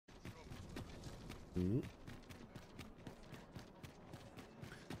Mm.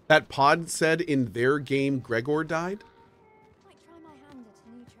 That pod said in their game Gregor died? Might try my hand at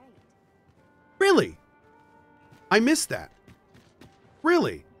a new trade. Really? I missed that.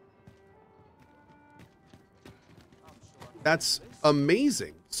 Really? That's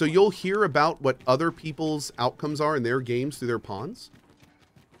amazing. So you'll hear about what other people's outcomes are in their games through their pawns?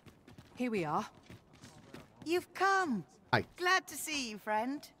 Here we are. You've come. Hi. Glad to see you,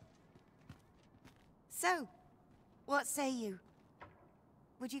 friend. So, what say you?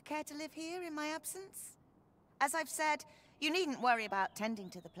 Would you care to live here in my absence? As I've said, you needn't worry about tending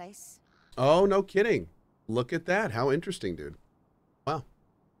to the place. Oh, no kidding. Look at that. How interesting, dude. Wow.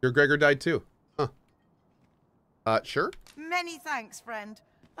 Your Gregor died too. Huh. Sure? Many thanks, friend.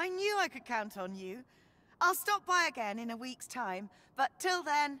 I knew I could count on you. I'll stop by again in a week's time, but till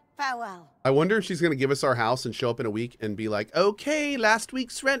then, farewell. I wonder if she's going to give us our house and show up in a week and be like, okay, last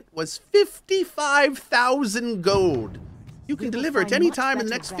week's rent was 55,000 gold. You can deliver it any time in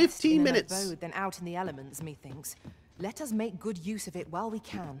the next 15 minutes. Than out in the elements, methinks. Let us make good use of it while we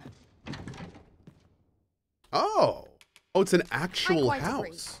can. Oh. Oh, it's an actual I quite agree.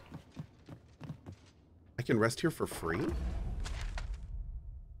 house. I can rest here for free?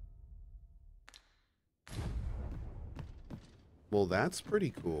 Well, that's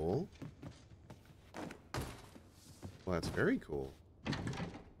pretty cool. Well, that's very cool.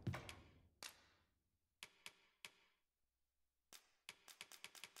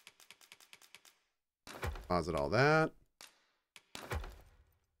 Deposit all that.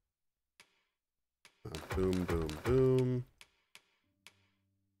 Boom, boom, boom.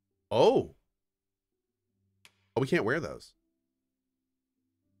 Oh. Oh, we can't wear those.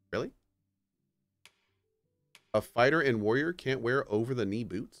 Really? A fighter and warrior can't wear over-the-knee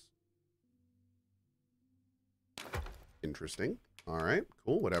boots? Interesting. All right,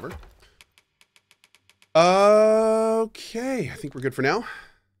 cool, whatever. Okay, I think we're good for now.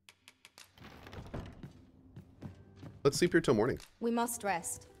 Let's sleep here till morning. We must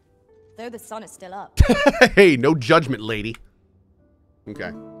rest, though the sun is still up. Hey, no judgment, lady.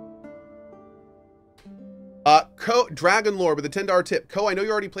 Okay. Cohh, Dragon Lore with a $10 tip. Cohh, I know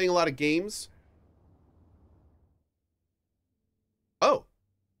you're already playing a lot of games. Oh.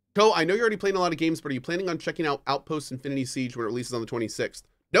 Cohh, I know you're already playing a lot of games, but are you planning on checking out Outpost Infinity Siege when it releases on the 26th?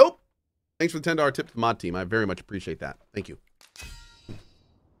 Nope. Thanks for the $10 tip to the mod team. I very much appreciate that. Thank you.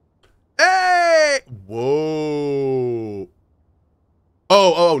 Hey! Whoa.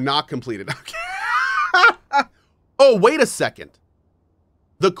 Oh, not completed. Okay. Oh, wait a second.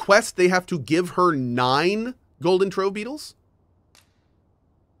 The quest, they have to give her 9 golden trove beetles?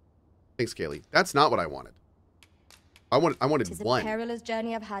 Thanks, Kaylee. That's not what I wanted. I wanted Tis one. a perilous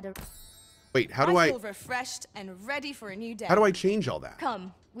journey I've had. Wait, how do I feel refreshed and ready for a new day. how do I change all that?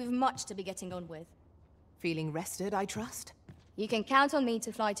 Come, we've much to be getting on with. Feeling rested, I trust? You can count on me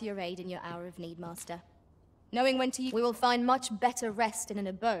to fly to your aid in your hour of need, Master. Knowing when to use, we will find much better rest in an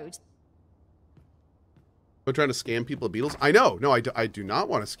abode. We're trying to scam people of beetles? I know. No, I do not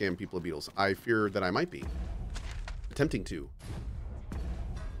want to scam people of beetles. I fear that I might be. Attempting to.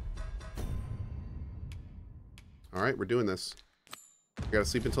 All right, we're doing this. We gotta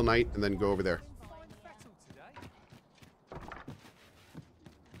sleep until night and then go over there.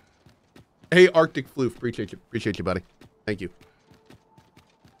 Hey, Arctic Floof. Appreciate you, buddy. Thank you.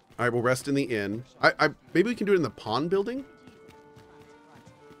 All right, we'll rest in the inn. Maybe we can do it in the pawn building?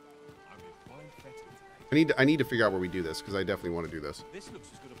 I need to figure out where we do this, because I definitely want to do this.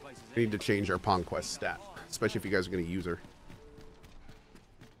 We need to change our pawn quest stat, especially if you guys are going to use her.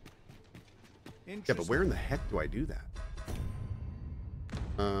 Yeah, but where in the heck do I do that?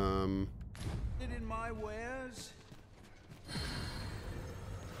 In my wares.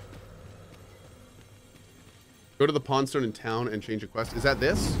 Go to the pawn stone in town and change a quest. Is that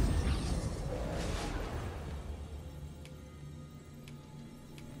this?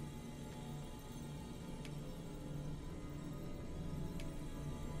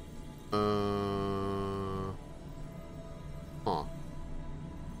 Huh.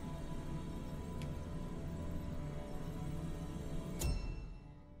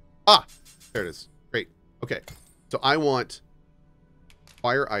 Ah, there it is. Great. Okay. So I want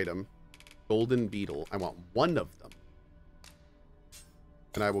fire item, golden beetle. I want one of them.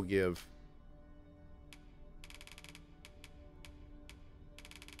 And I will give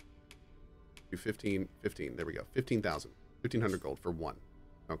you 15. There we go. 15,000. 1,500 gold for one.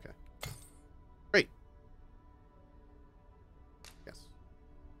 Okay. Great. Yes.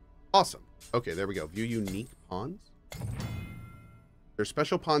 Awesome. Okay, there we go. View unique pawns. They're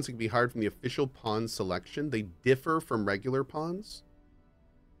special pawns that can be hired from the official pawn selection. They differ from regular pawns.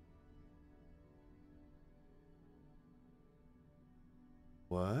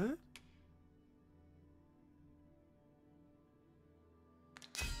 What?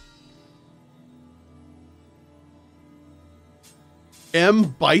 M.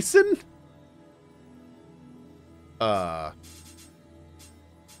 Bison? Oh,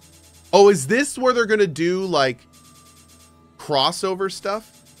 is this where they're gonna do like crossover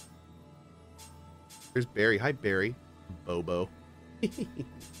stuff? There's Barry. Hi, Barry. Bobo.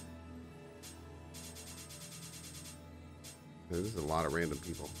 This is a lot of random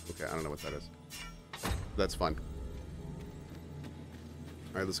people. Okay, I don't know what that is. That's fun.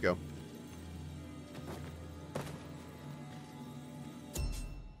 All right, let's go.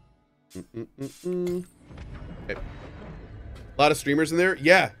 Okay. A lot of streamers in there.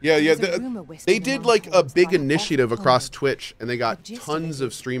 Yeah. They did like a big initiative across Twitch, and they got tons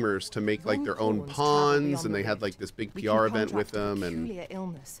of streamers to make like their own pawns, and they had like this big PR event with them, and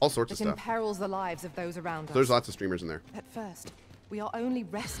all sorts of stuff. Imperils the lives of those around us. There's lots of streamers in there. At first, we are only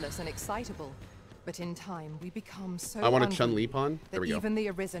restless and excitable, but in time we become so. I want a Chun-Li pawn. There we go. Even the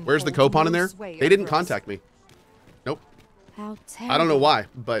Arisen Where's the Cohh pawn in there? They didn't contact me. Nope. How I don't know why,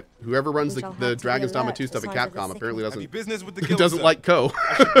 but whoever runs the Dragon's Dogma 2 stuff at Capcom apparently business with the guild, doesn't like Cohh.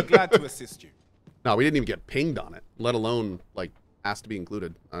 I should be glad to assist you. No, we didn't even get pinged on it, let alone like asked to be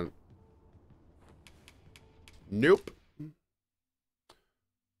included. Nope.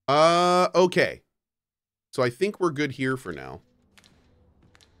 Okay. So I think we're good here for now.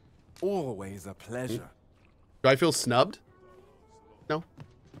 Always a pleasure. Do I feel snubbed? No.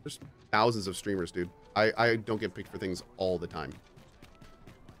 There's thousands of streamers, dude. I don't get picked for things all the time.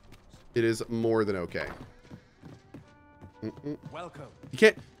 It is more than okay. Welcome. You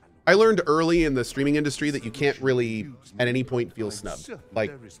can't. I learned early in the streaming industry that you can't really at any point feel snubbed.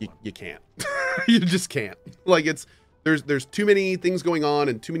 Like you can't. You just can't. Like there's too many things going on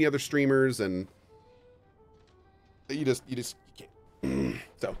and too many other streamers, and you can't.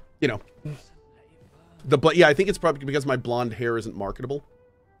 So, you know. But yeah, I think it's probably because my blonde hair isn't marketable.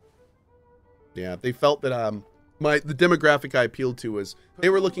 Yeah, they felt that the demographic I appealed to was they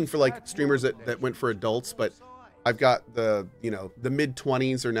were looking for like streamers that went for adults, but I've got the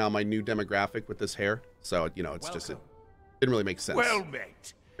mid-20s are now my new demographic with this hair. So, you know, it's just it didn't really make sense. Well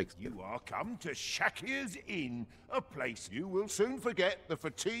met. You are come to Shakir's Inn, a place you will soon forget the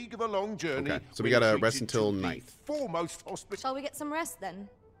fatigue of a long journey. Okay, so we gotta rest until night. Foremost hospital. Shall we get some rest then?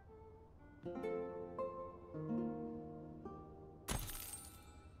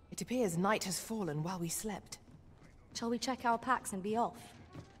 It appears night has fallen while we slept. Shall we check our packs and be off?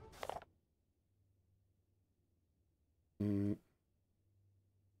 Oh.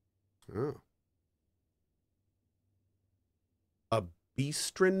 A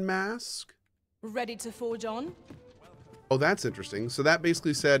Beastren mask? Ready to forge on? Oh, that's interesting. So that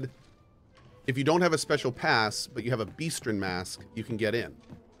basically said, if you don't have a special pass, but you have a Beastren mask, you can get in.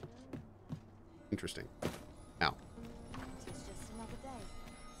 Interesting. Ow.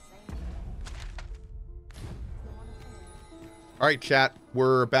 All right, chat.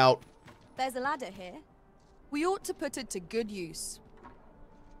 We're about... There's a ladder here. We ought to put it to good use.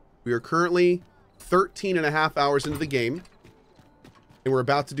 We are currently 13 and a half hours into the game. And we're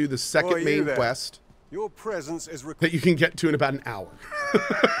about to do the second main quest. Your presence is that you can get to in about an hour.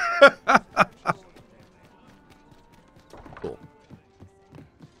 Cool.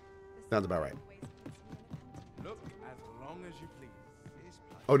 Sounds about right. Look as long as you please.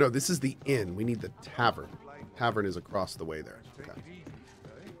 Oh no, this is the inn. We need the tavern. Tavern is across the way there. Okay.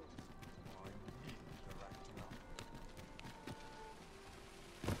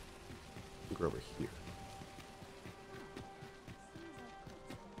 We're over here.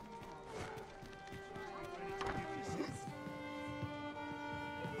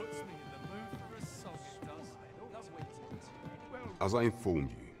 As I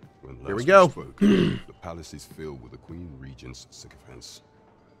informed you when last Here we go. spoke, the palace is filled with the Queen Regent's sycophants.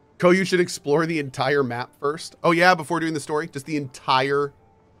 Cohh, you should explore the entire map first. Oh yeah, before doing the story, just the entire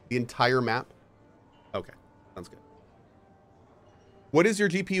map. Okay, sounds good. What is your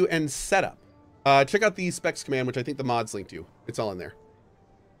GPU and setup? Check out the specs command, which I think the mods linked you. It's all in there.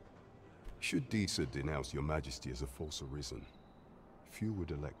 Should Disa denounce your majesty as a false arisen, few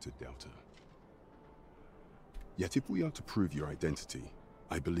would elect to doubt her. Yet if we are to prove your identity,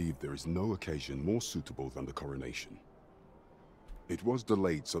 I believe there is no occasion more suitable than the coronation. It was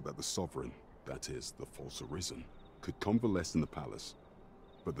delayed so that the sovereign, that is, the false arisen, could convalesce in the palace,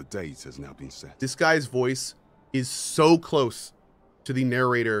 but the date has now been set. This guy's voice is so close to the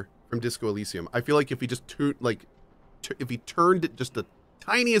narrator from Disco Elysium. I feel like if he just if he turned it just the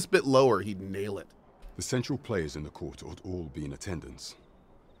tiniest bit lower, he'd nail it. The central players in the court ought all be in attendance.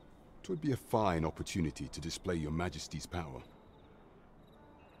 It would be a fine opportunity to display your majesty's power.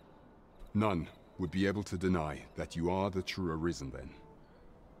 None would be able to deny that you are the true Arisen then.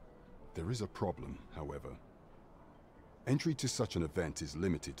 There is a problem, however. Entry to such an event is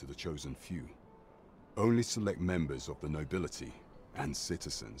limited to the chosen few. Only select members of the nobility and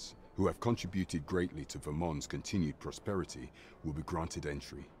citizens who have contributed greatly to Vermont's continued prosperity will be granted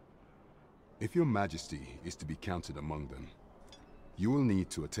entry. If your majesty is to be counted among them, you will need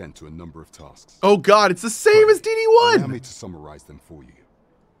to attend to a number of tasks. Oh god, it's the same as DD1! Allow me to summarize them for you.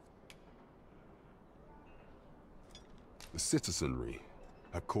 The citizenry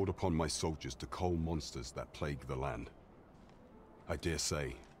have called upon my soldiers to cull monsters that plague the land. I dare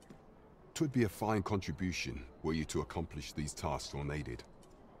say, 'twould be a fine contribution were you to accomplish these tasks unaided.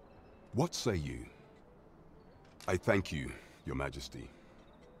 What say you? I thank you, your majesty.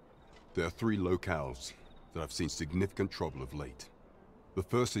 There are 3 locales that have seen significant trouble of late. The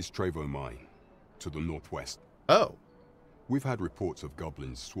first is Trevo Mine, to the northwest. Oh. We've had reports of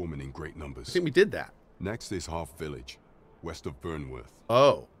goblins swarming in great numbers. I think we did that. Next is Half Village, west of Burnworth.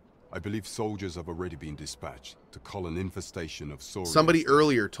 Oh. I believe soldiers have already been dispatched to cull an infestation of saurians. Somebody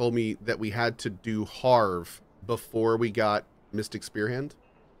earlier told me that we had to do Harv before we got Mystic Spearhand.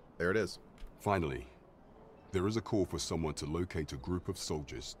 There it is. Finally, there is a call for someone to locate a group of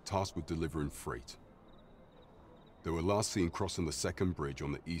soldiers tasked with delivering freight. They were last seen crossing the second bridge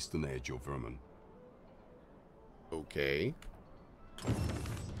on the eastern edge of Vermont. Okay.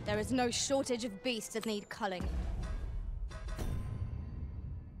 There is no shortage of beasts that need culling.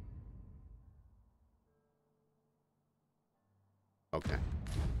 Okay.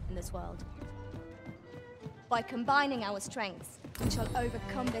 In this world. By combining our strengths, we shall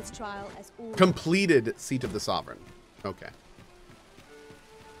overcome this trial as all... Completed Seat of the Sovereign. Okay.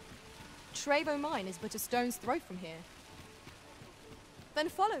 Trevo Mine is but a stone's throw from here. Then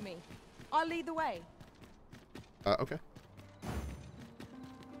follow me. I'll lead the way. Okay.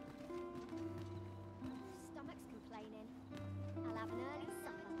 Stomach's complaining. I'll have an early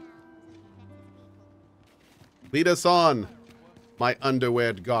supper. Lead us on, my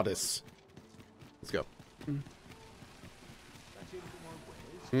underweared goddess. Let's go.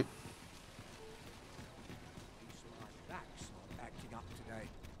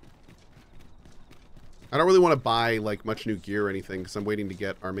 I don't really want to buy like much new gear or anything because I'm waiting to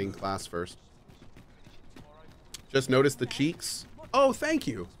get our main class first. Just noticed the cheeks. Oh, thank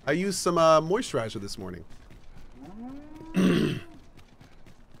you. I used some moisturizer this morning.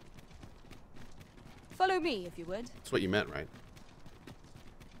 Follow me, if you would. That's what you meant, right?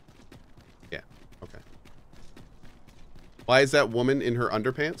 Yeah. Okay. Why is that woman in her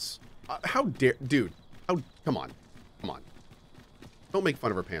underpants? How dare, dude? How? Come on, come on. Don't make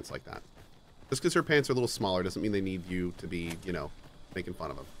fun of her pants like that. Just because her pants are a little smaller doesn't mean they need you to be, you know, making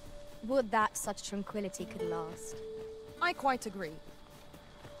fun of them. Would that such tranquility could last. I quite agree.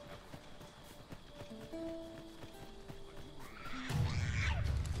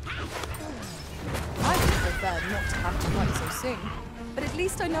 I would prefer not to have to fight so soon, but at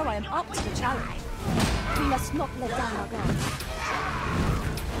least I know I am up to the challenge. We must not let down our guard.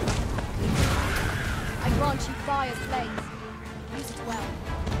 I grant you fire's blaze. Use it well.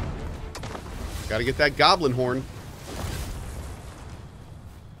 Gotta get that goblin horn.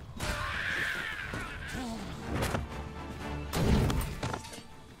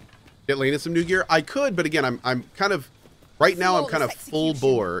 Get Lena some new gear? I could, but again, I'm kind of right now I'm kind of full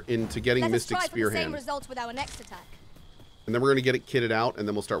bore into getting Mystic Spearhand. Same result with our next attack. And then we're gonna get it kitted out, and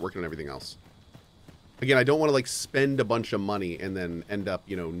then we'll start working on everything else. Again, I don't want to like spend a bunch of money and then end up,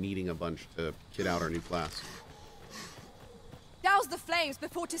 you know, needing a bunch to kit out our new class. Douse the flames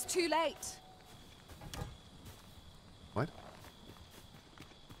before 'tis too late. What?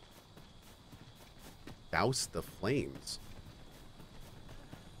 Douse the flames.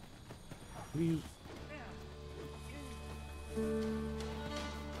 What are you?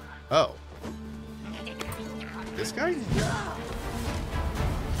 Oh. This guy?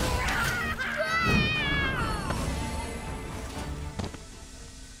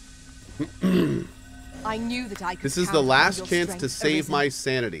 I knew that I could. This is the last chance to save my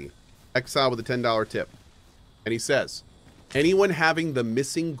sanity. Exile with a $10 tip. And he says, anyone having the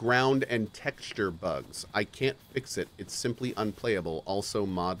missing ground and texture bugs, I can't fix it. It's simply unplayable. Also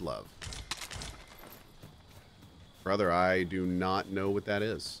mod love. Brother, I do not know what that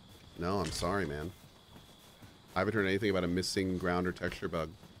is. No, I'm sorry, man. I haven't heard anything about a missing ground or texture bug.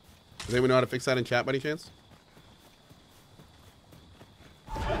 Does anyone know how to fix that in chat by any chance?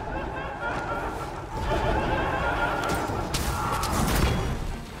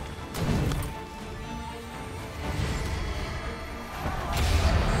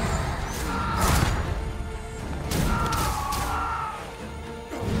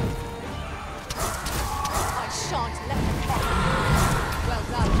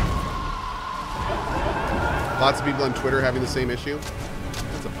 Lots of people on Twitter having the same issue.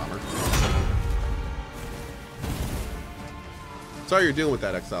 That's a bummer. Sorry you're dealing with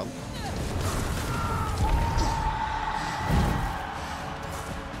that, Exile.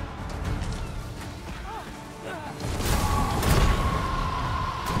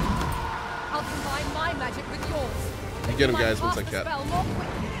 I'll combine my magic with yours. You get him, guys, once I cat.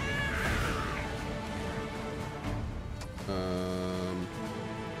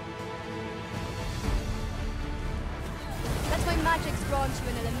 That's why magic's grant you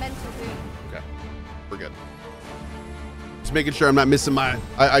an elemental boon. Okay, we're good. Just making sure I'm not missing my...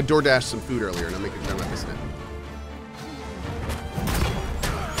 I DoorDashed some food earlier, and I'm making sure I'm not missing it.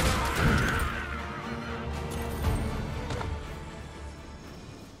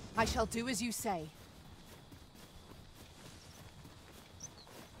 I shall do as you say.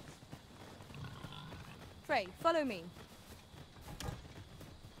 Frey, follow me.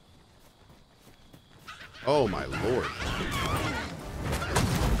 Oh my lord.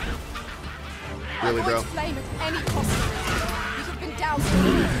 Really, bro? Flame at any possibility. You have been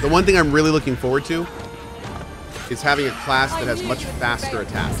doused. The one thing I'm really looking forward to is having a class that has much faster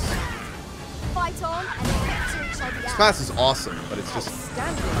attacks. Fight on, and the victory shall be This ours. class is awesome, but it's just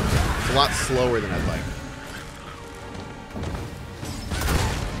it's a lot slower than I'd like.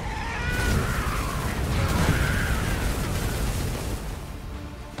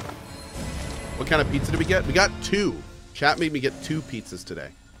 What kind of pizza did we get? We got 2. Chat made me get 2 pizzas today.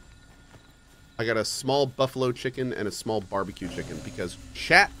 I got a small buffalo chicken and a small barbecue chicken because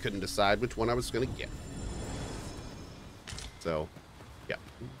chat couldn't decide which one I was going to get. So, yeah.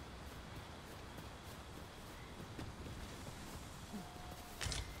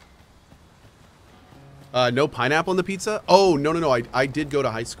 No pineapple on the pizza? Oh, no. I did go to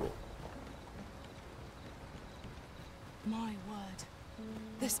high school. My word.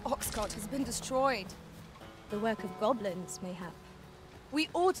 This ox cart has been destroyed. The work of goblins, mayhap. We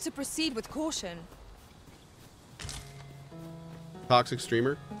ought to proceed with caution. Toxic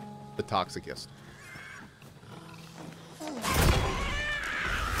streamer? The toxicist.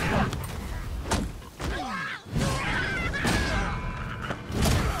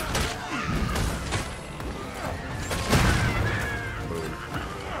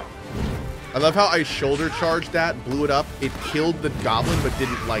 I love how I shoulder charged that, blew it up. It killed the goblin, but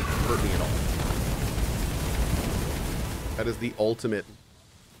didn't, like, hurt me at all. That is the ultimate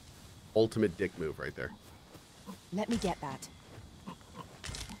dick move right there. Let me get that.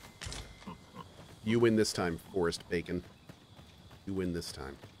 You win this time, Forrest Bacon. You win this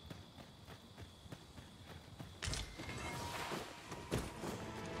time.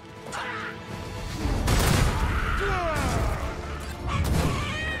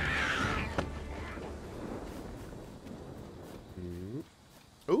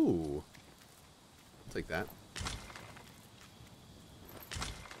 Ooh. I'll take that.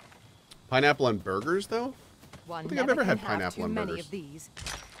 Pineapple on burgers, though? I don't think I've ever had pineapple on burgers.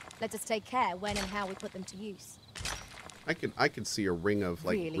 Let us take care when and how we put them to use. I could see a ring of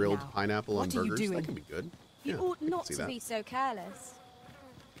like Really grilled now? pineapple What on are you burgers. That doing? could be good. You Yeah, ought I could not see to that. be so careless.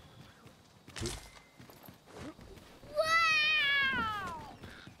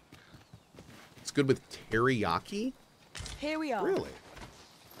 It's good with teriyaki? Here we are. Really?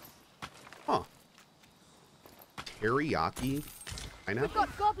 Huh. Teriyaki We've pineapple?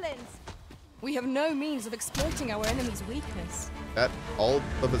 got goblins. We have no means of exploiting our enemy's weakness. That all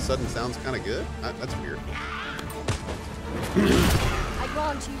of a sudden sounds kind of good? That's weird. I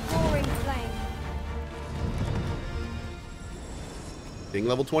grant you roaring flame. Ding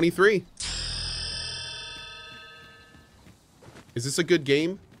level 23. Is this a good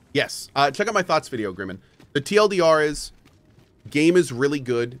game? Yes. Check out my thoughts video, Grimmin. The TLDR is, game is really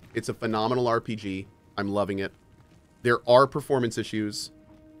good. It's a phenomenal RPG. I'm loving it. There are performance issues,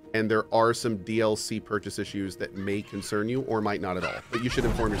 and there are some DLC purchase issues that may concern you or might not at all. But you should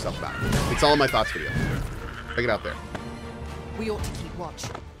inform yourself about it. It's all in my thoughts video. Check it out there. We ought to keep watch,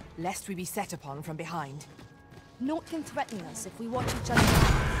 lest we be set upon from behind. Naught can threaten us if we watch each other.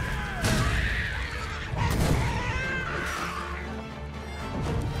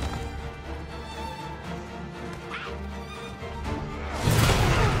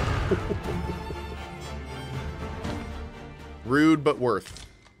 Rude but worth.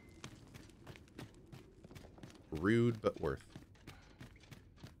 Rude but worth.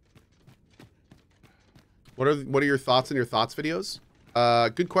 What are your thoughts on your thoughts videos?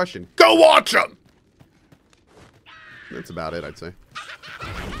 Good question. Go watch them. That's about it, I'd say.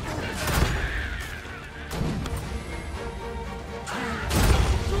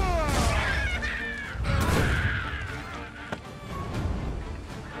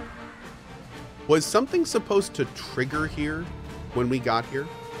 Was something supposed to trigger here when we got here?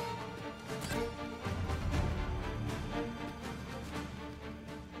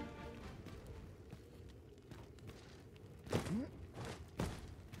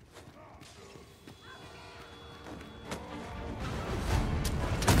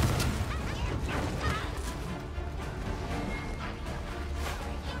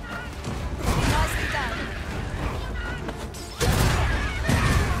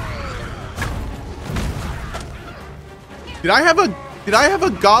 Did I have a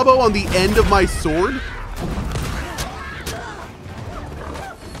gobbo on the end of my sword?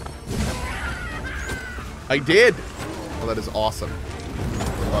 I did. Oh, that is awesome.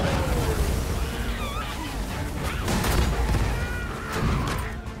 Love it.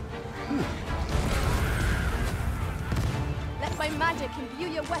 Let my magic imbue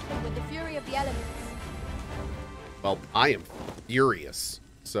your weapon with the fury of the elements. Well, I am furious,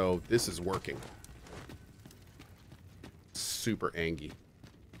 so this is working. Super angry.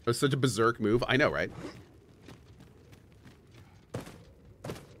 It was such a berserk move. I know, right?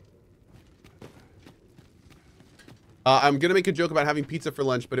 I'm gonna make a joke about having pizza for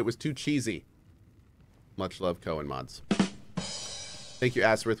lunch, but it was too cheesy. Much love, Cohh and mods. Thank you,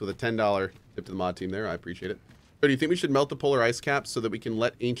 Asrith, with a $10 tip to the mod team there. I appreciate it. So do you think we should melt the polar ice caps so that we can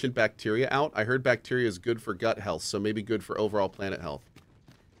let ancient bacteria out? I heard bacteria is good for gut health, so maybe good for overall planet health.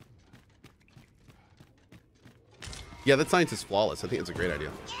 Yeah, that science is flawless. I think it's a great idea.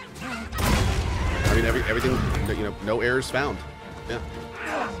 I mean, everything, you know, no errors found. Yeah.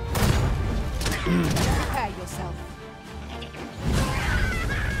 Prepare yourself.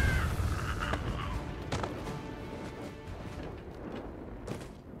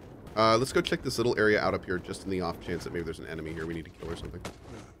 Let's go check this little area out up here, just in the off chance that maybe there's an enemy here we need to kill or something.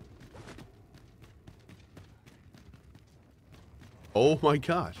 Oh my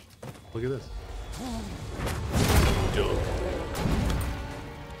gosh. Look at this.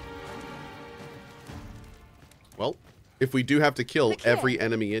 Well, if we do have to kill every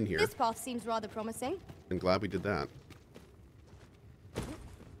enemy in here, This path seems rather promising. I'm glad we did that.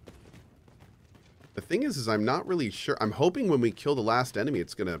 The thing is I'm not really sure. I'm hoping when we kill the last enemy,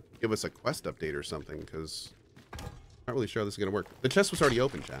 it's going to give us a quest update or something, because I'm not really sure how this is going to work. The chest was already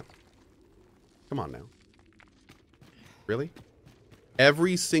open, chat. Come on now. Really?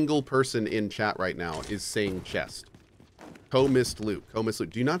 Every single person in chat right now is saying chest. Cohh missed loot. Cohh missed loot.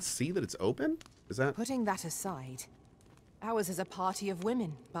 Do you not see that it's open? Is that? Putting that aside, ours is a party of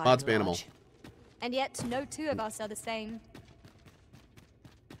women, by Odds and Banimal. large. And yet, no two of us are the same.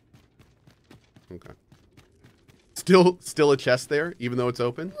 Okay. Still a chest there, even though it's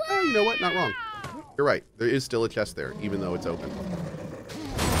open? Oh, you know what? Not wrong. You're right. There is still a chest there, even though it's open.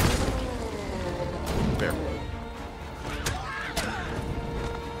 Fair.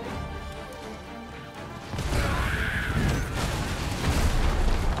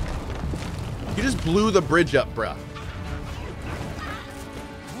 You just blew the bridge up, bruh.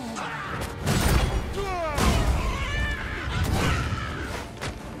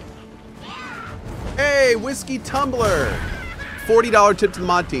 Hey, Whiskey Tumbler. $40 tip to the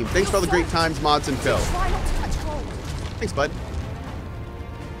mod team. Thanks for all the great times, mods, and Cohh. Try not to touch cold. Thanks, bud.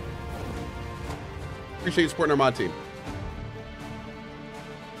 Appreciate you supporting our mod team.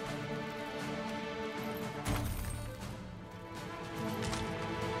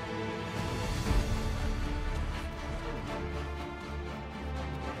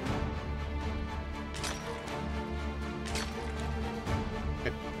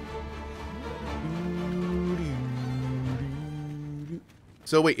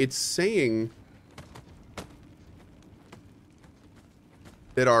 So wait, it's saying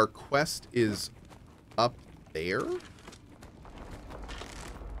that our quest is up there?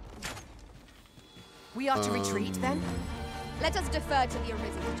 We are to retreat, then? Let us defer to the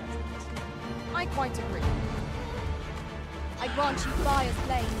Arisen's judgment. I quite agree. I grant you fire's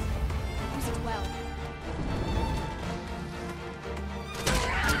blade. Use it well.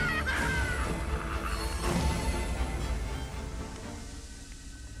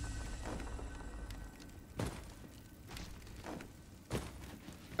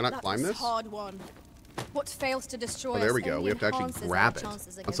 Can I climb this? Hard one. What fails to destroy Oh, there we us go. only We have to actually enhances grab our it.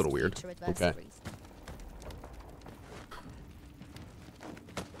 chances That's a little weird. against future Okay. adversaries.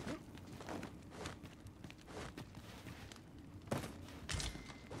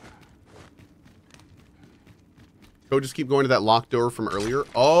 Go just keep going to that locked door from earlier.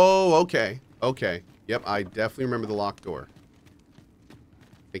 Oh, okay. Okay. Yep, I definitely remember the locked door.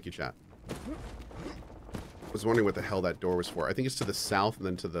 Thank you, chat. I was wondering what the hell that door was for. I think it's to the south and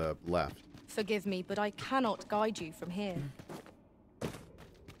then to the left. Forgive me, but I cannot guide you from here.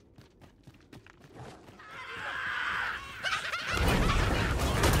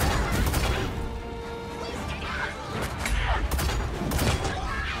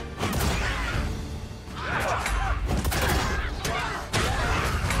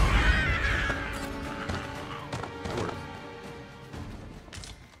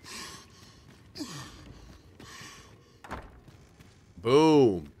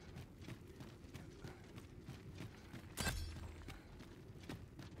 Boom.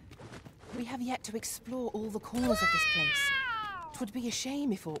 We have yet to explore all the corners of this place. 'Twould be a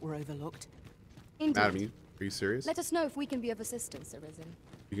shame if aught were overlooked. Indeed. Madam, are you serious? Let us know if we can be of assistance, Arisen.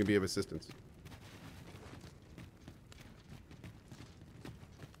 You can be of assistance.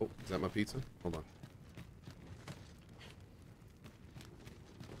 Oh, is that my pizza? Hold on.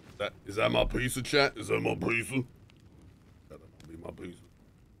 Is that my pizza, chat? Is that my pizza? That'll be my pizza.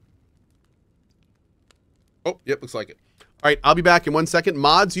 Oh, yep, looks like it. All right, I'll be back in 1 second.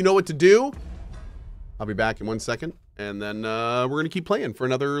 Mods, you know what to do. I'll be back in 1 second, and then we're going to keep playing for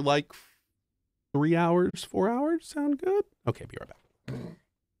another, like, 3 hours, 4 hours. Sound good? Okay, be right back.